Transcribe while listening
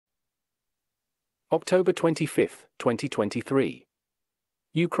October 25, 2023.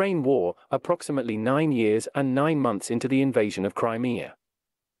 Ukraine war, approximately 9 years and 9 months into the invasion of Crimea.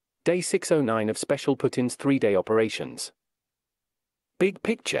 Day 609 of Special Putin's 3-day operations. Big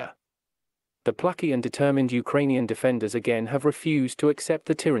picture. The plucky and determined Ukrainian defenders again have refused to accept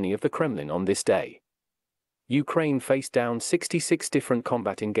the tyranny of the Kremlin on this day. Ukraine faced down 66 different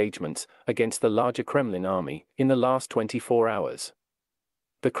combat engagements against the larger Kremlin army in the last 24 hours.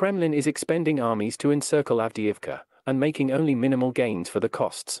 The Kremlin is expending armies to encircle Avdiivka and making only minimal gains for the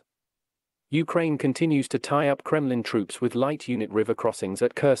costs. Ukraine continues to tie up Kremlin troops with light unit river crossings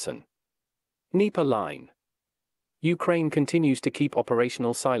at Kherson. Dnieper line. Ukraine continues to keep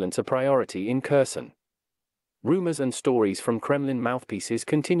operational silence a priority in Kherson. Rumors and stories from Kremlin mouthpieces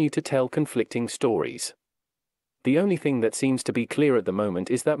continue to tell conflicting stories. The only thing that seems to be clear at the moment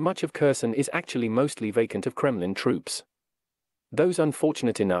is that much of Kherson is actually mostly vacant of Kremlin troops. Those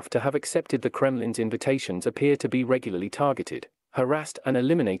unfortunate enough to have accepted the Kremlin's invitations appear to be regularly targeted, harassed and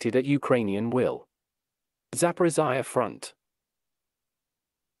eliminated at Ukrainian will. Zaporizhzhia Front.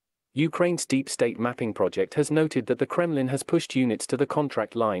 Ukraine's deep state mapping project has noted that the Kremlin has pushed units to the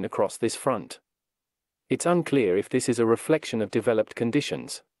contract line across this front. It's unclear if this is a reflection of developed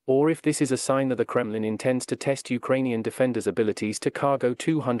conditions, or if this is a sign that the Kremlin intends to test Ukrainian defenders' abilities to cargo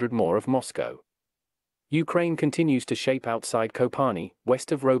 200 more of Moscow. Ukraine continues to shape outside Kopani,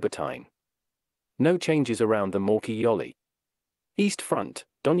 west of Robotyne. No changes around the Morky Yoli. East Front,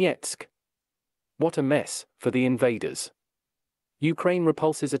 Donetsk. What a mess for the invaders. Ukraine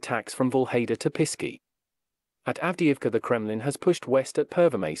repulses attacks from Volhyda to Pisky. At Avdiivka the Kremlin has pushed west at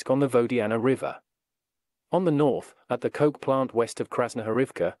Pervomaysk on the Vodiana River. On the north, at the coke plant west of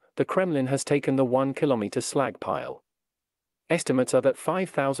Krasnohorivka, the Kremlin has taken the 1-kilometer slag pile. Estimates are that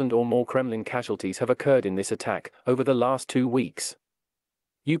 5,000 or more Kremlin casualties have occurred in this attack over the last 2 weeks.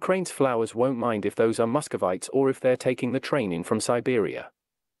 Ukraine's flowers won't mind if those are Muscovites or if they're taking the train in from Siberia.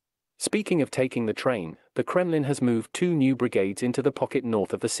 Speaking of taking the train, the Kremlin has moved 2 new brigades into the pocket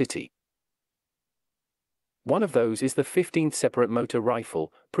north of the city. One of those is the 15th Separate Motor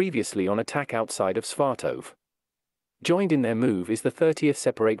Rifle, previously on attack outside of Svatov. Joined in their move is the 30th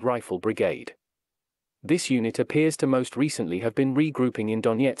Separate Rifle Brigade. This unit appears to most recently have been regrouping in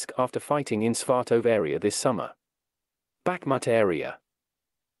Donetsk after fighting in Svatov area this summer. Bakhmut Area.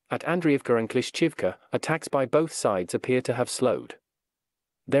 At Andriivka and Klishchivka, attacks by both sides appear to have slowed.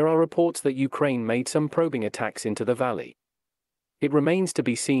 There are reports that Ukraine made some probing attacks into the valley. It remains to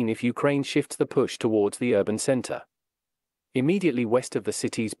be seen if Ukraine shifts the push towards the urban center. Immediately west of the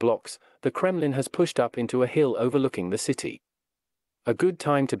city's blocks, the Kremlin has pushed up into a hill overlooking the city. A good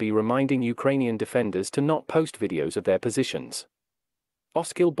time to be reminding Ukrainian defenders to not post videos of their positions.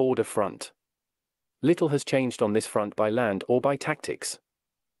 Oskil border front. Little has changed on this front by land or by tactics.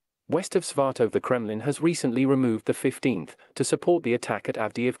 West of Svatov the Kremlin has recently removed the 15th to support the attack at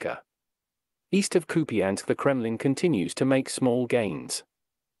Avdiivka. East of Kupiansk the Kremlin continues to make small gains.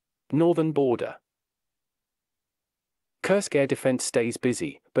 Northern border. Kursk air defense stays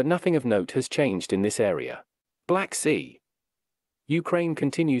busy, but nothing of note has changed in this area. Black Sea. Ukraine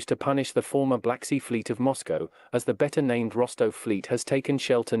continues to punish the former Black Sea Fleet of Moscow, as the better-named Rostov Fleet has taken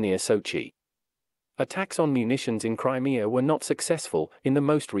shelter near Sochi. Attacks on munitions in Crimea were not successful in the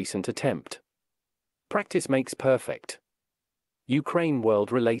most recent attempt. Practice makes perfect. Ukraine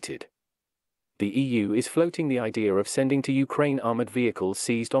world-related. The EU is floating the idea of sending to Ukraine armored vehicles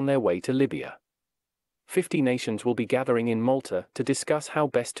seized on their way to Libya. 50 nations will be gathering in Malta to discuss how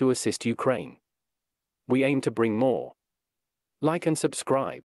best to assist Ukraine. We aim to bring more. Like and subscribe.